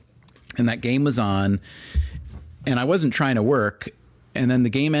room, and that game was on, and I wasn't trying to work. And then the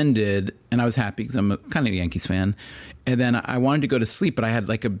game ended, and I was happy because I'm a kind of a Yankees fan. And then I wanted to go to sleep, but I had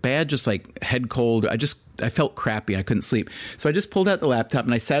a bad head cold. I felt crappy. I couldn't sleep. So I just pulled out the laptop,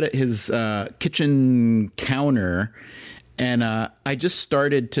 and I sat at his kitchen counter, and I just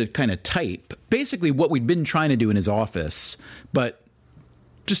started to kind of type basically what we'd been trying to do in his office, but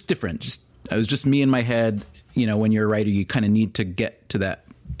just different. It was just me in my head. When you're a writer, you kind of need to get to that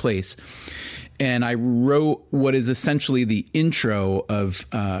place. And I wrote what is essentially the intro of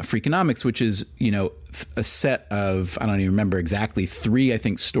Freakonomics, which is, a set of, I don't even remember exactly, 3, I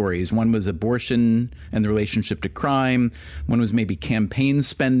think, stories. One was abortion and the relationship to crime. One was maybe campaign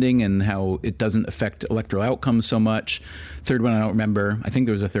spending and how it doesn't affect electoral outcomes so much. Third one, I don't remember. I think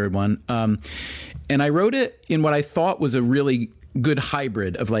there was a third one. And I wrote it in what I thought was a really good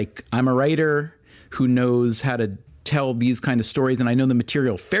hybrid of like, I'm a writer who knows how to tell these kind of stories, and I know the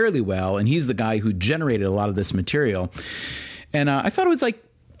material fairly well, and he's the guy who generated a lot of this material. And I thought it was like,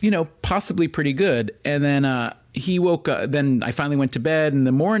 possibly pretty good. And then he woke up, then I finally went to bed. In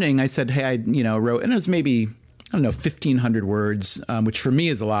the morning, I said, hey, I wrote, and it was maybe, 1,500 words, which for me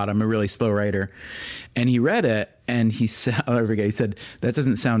is a lot. I'm a really slow writer. And he read it, and he said, I'll never forget, he said, that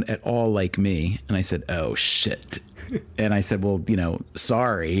doesn't sound at all like me. And I said, oh, shit. And I said, well,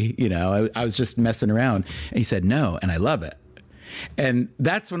 sorry, I was just messing around. And he said, no, and I love it. And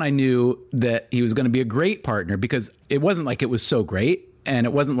that's when I knew that he was going to be a great partner, because it wasn't like it was so great. And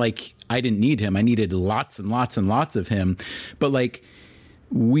it wasn't like I didn't need him. I needed lots and lots and lots of him. But like,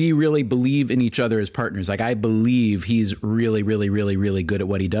 we really believe in each other as partners. Like, I believe he's really, really, really, really good at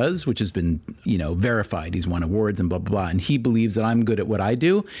what he does, which has been, verified. He's won awards and blah, blah, blah. And he believes that I'm good at what I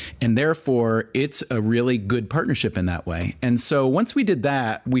do. And therefore, it's a really good partnership in that way. And so once we did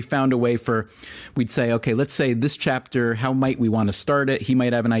that, we found a way we'd say, okay, let's say this chapter, how might we want to start it? He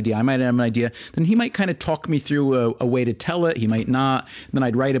might have an idea. I might have an idea. Then he might kind of talk me through a way to tell it. He might not. Then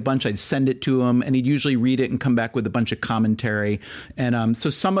I'd write a bunch. I'd send it to him, and he'd usually read it and come back with a bunch of commentary. And so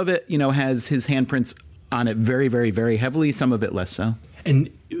some of it, has his handprints on it very, very, very heavily. Some of it less so.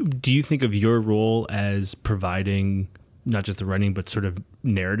 And do you think of your role as providing not just the writing, but sort of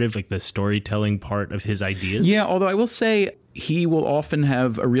narrative, like the storytelling part of his ideas? Yeah, although I will say he will often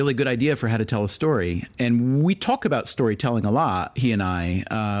have a really good idea for how to tell a story. And we talk about storytelling a lot, he and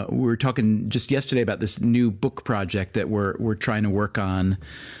I. We were talking just yesterday about this new book project that we're trying to work on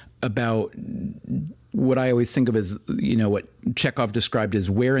about what I always think of as, what Chekhov described as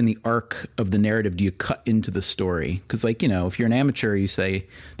where in the arc of the narrative do you cut into the story? Because, if you're an amateur, you say,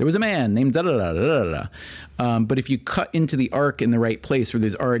 there was a man named da-da-da-da-da-da. But if you cut into the arc in the right place where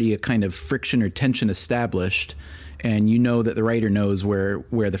there's already a kind of friction or tension established, and that the writer knows where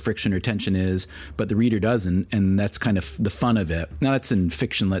the friction or tension is, but the reader doesn't, and that's kind of the fun of it. Now, that's in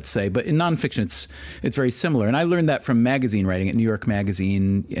fiction, let's say, but in nonfiction, it's very similar. And I learned that from magazine writing at New York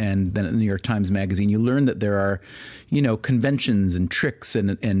Magazine and then at the New York Times Magazine. You learn that there are, conventions and tricks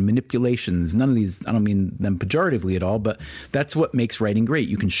and manipulations. None of these, I don't mean them pejoratively at all, but that's what makes writing great.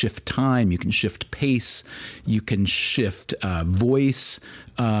 You can shift time, you can shift pace, you can shift voice.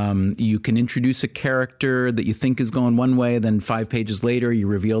 You can introduce a character that you think is going one way, then 5 pages later you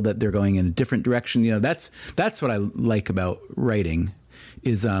reveal that they're going in a different direction. That's what I like about writing,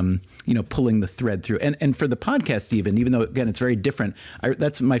 is pulling the thread through. And for the podcast, even though again it's very different,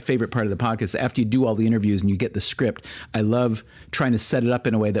 that's my favorite part of the podcast. After you do all the interviews and you get the script, I love trying to set it up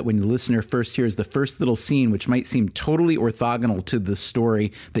in a way that when the listener first hears the first little scene, which might seem totally orthogonal to the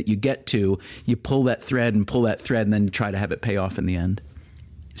story that you get to, you pull that thread and then try to have it pay off in the end.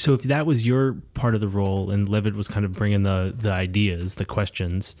 So if that was your part of the role and Levitt was kind of bringing the ideas, the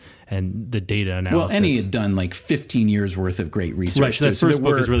questions, and the data analysis. Well, and he had done like 15 years worth of great research. Right, so that first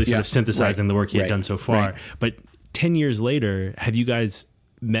book is really sort of synthesizing the work he had done so far. Right. But 10 years later, have you guys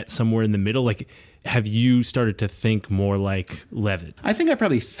met somewhere in the middle? Like, have you started to think more like Levitt? I think I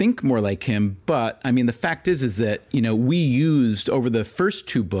probably think more like him. But, I mean, the fact is that, we used, over the first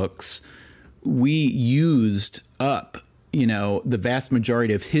 2 books, we used up the vast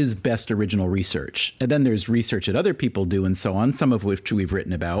majority of his best original research. And then there's research that other people do and so on, some of which we've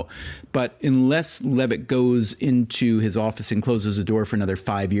written about. But unless Levitt goes into his office and closes the door for another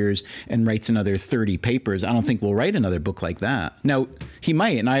 5 years and writes another 30 papers, I don't think we'll write another book like that. Now, he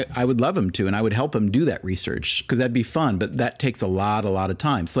might, and I would love him to, and I would help him do that research because that'd be fun. But that takes a lot of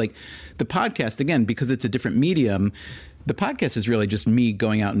time. It's like the podcast, again, because it's a different medium, the podcast is really just me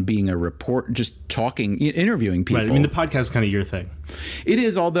going out and being a report, just talking, interviewing people. Right. I mean, the podcast is kind of your thing. It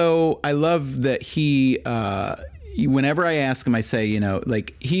is, although I love that he, whenever I ask him, I say,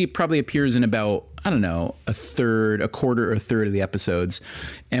 he probably appears in about, a quarter or a third of the episodes.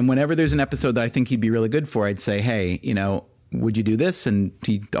 And whenever there's an episode that I think he'd be really good for, I'd say, hey, would you do this? And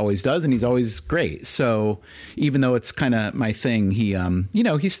he always does, and he's always great. So even though it's kind of my thing, he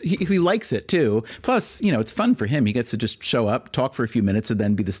likes it too. Plus, it's fun for him. He gets to just show up, talk for a few minutes, and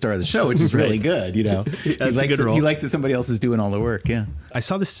then be the star of the show, which is really good. He likes it. He likes that somebody else is doing all the work. Yeah. I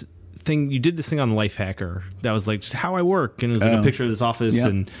saw this thing. You did this thing on Lifehacker that was like just how I work, and it was like a picture of this office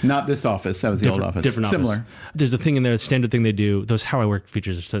and not this office. That was the old office. Different Similar. office. There's a thing in there, a standard thing they do. Those how I work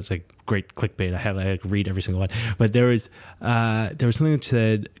features are such like great clickbait. I read every single one. But there was something that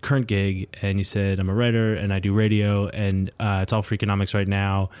said current gig, and you said I'm a writer and I do radio, and it's all Freakonomics right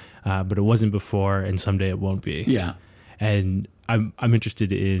now, but it wasn't before, and someday it won't be. Yeah. And I'm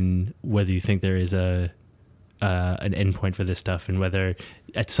interested in whether you think there is an endpoint for this stuff, and whether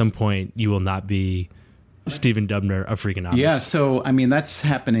at some point you will not be Stephen Dubner of Freakonomics. Yeah, so I mean that's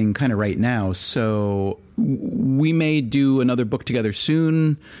happening kind of right now. So we may do another book together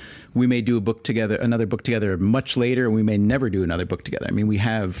soon. We may do another book together much later. We may never do another book together. I mean, we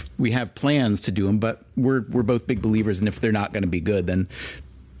have plans to do them, but we're both big believers, and if they're not going to be good, then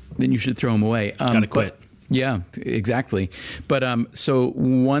you should throw them away. Gotta quit. Yeah, exactly. But so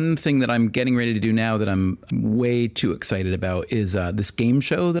one thing that I'm getting ready to do now that I'm way too excited about is this game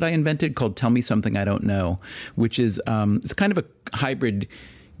show that I invented called Tell Me Something I Don't Know, which is it's kind of a hybrid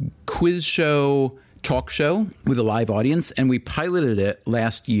quiz show, talk show with a live audience, and we piloted it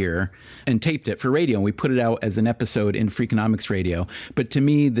last year and taped it for radio, and we put it out as an episode in Freakonomics Radio. But to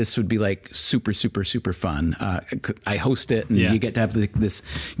me, this would be like super, super, super fun. I host it, and you get to have this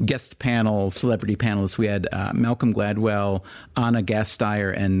guest panel, celebrity panelists. We had Malcolm Gladwell, Anna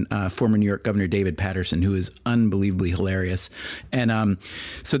Gasteyer, and former New York Governor David Patterson, who is unbelievably hilarious. And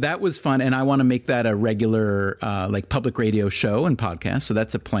so that was fun, and I want to make that a regular like public radio show and podcast. So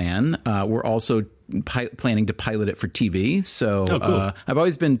that's a plan. We're also planning to pilot it for TV. So cool. I've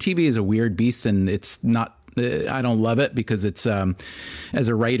always been, TV is a weird beast, and it's not, I don't love it because it's, as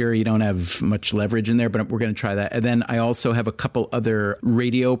a writer, you don't have much leverage in there, but we're going to try that. And then I also have a couple other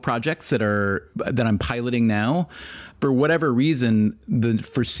radio projects that I'm piloting now. For whatever reason, the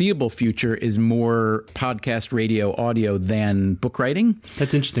foreseeable future is more podcast, radio, audio than book writing.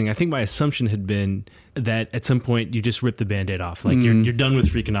 That's interesting. I think my assumption had been that at some point you just rip the Band-Aid off. Like you're done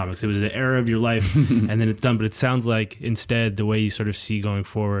with Freakonomics. It was an era of your life and then it's done. But it sounds like instead the way you sort of see going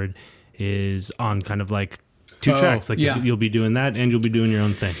forward is on kind of like two tracks. Like you'll be doing that and you'll be doing your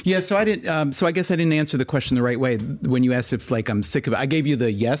own thing. Yeah. So I didn't. So I guess I didn't answer the question the right way when you asked if like I'm sick of it. I gave you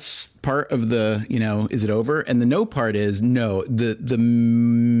the yes part of the, is it over? And the no part is no. The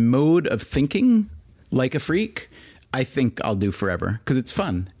mode of thinking like a freak, I think I'll do forever because it's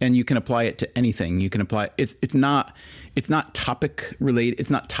fun and you can apply it to anything. You can apply it's not topic related.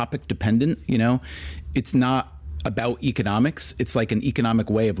 It's not topic dependent. It's not about economics. It's like an economic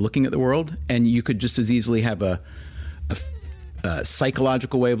way of looking at the world, and you could just as easily have a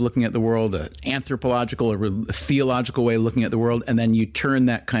psychological way of looking at the world, an anthropological or a theological way of looking at the world, and then you turn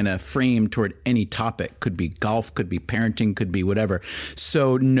that kind of frame toward any topic. Could be golf, could be parenting, could be whatever.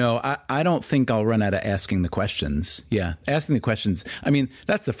 So no, I don't think I'll run out of asking the questions. Yeah, asking the questions. I mean,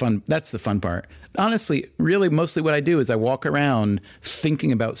 that's the fun part. Honestly, really, mostly what I do is I walk around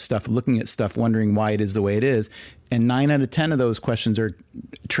thinking about stuff, looking at stuff, wondering why it is the way it is. And 9 out of 10 of those questions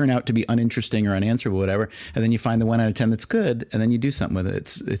turn out to be uninteresting or unanswerable, whatever. And then you find the 1 out of 10 that's good, and then you do something with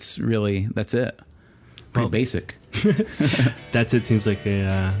it. It's really, that's it. Pretty basic. That's it. Seems like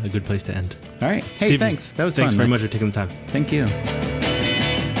a good place to end. All right. Hey, Stephen, thanks. That was fun. Thanks very much for taking the time. Thank you.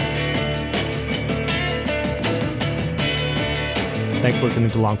 Thanks for listening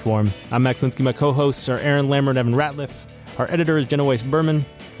to Longform. I'm Max Linsky. My co-hosts are Aaron Lammer and Evan Ratliff. Our editor is Jenna Weiss-Berman.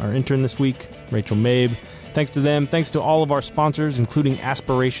 Our intern this week, Rachel Mabe. Thanks to them. Thanks to all of our sponsors, including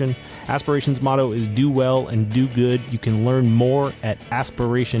Aspiration. Aspiration's motto is do well and do good. You can learn more at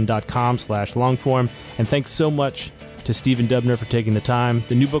aspiration.com/longform. And thanks so much to Stephen Dubner for taking the time.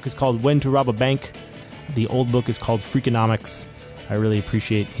 The new book is called When to Rob a Bank. The old book is called Freakonomics. I really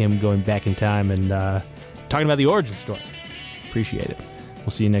appreciate him going back in time and talking about the origin story. Appreciate it.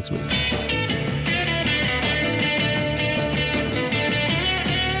 We'll see you next week.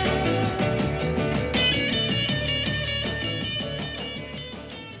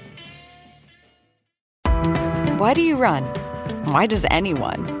 Why do you run? Why does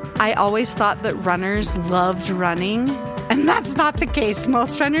anyone? I always thought that runners loved running, and that's not the case.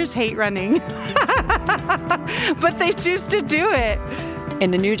 Most runners hate running, but they choose to do it. In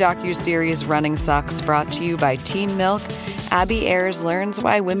the new docuseries Running Sucks, brought to you by Team Milk, Abby Ayers learns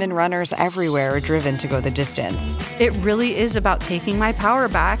why women runners everywhere are driven to go the distance. It really is about taking my power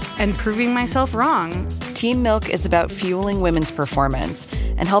back and proving myself wrong. Team Milk is about fueling women's performance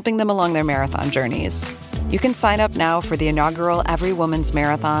and helping them along their marathon journeys. You can sign up now for the inaugural Every Woman's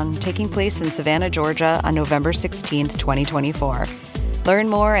Marathon taking place in Savannah, Georgia on November 16th, 2024. Learn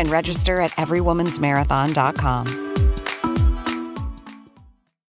more and register at everywomansmarathon.com.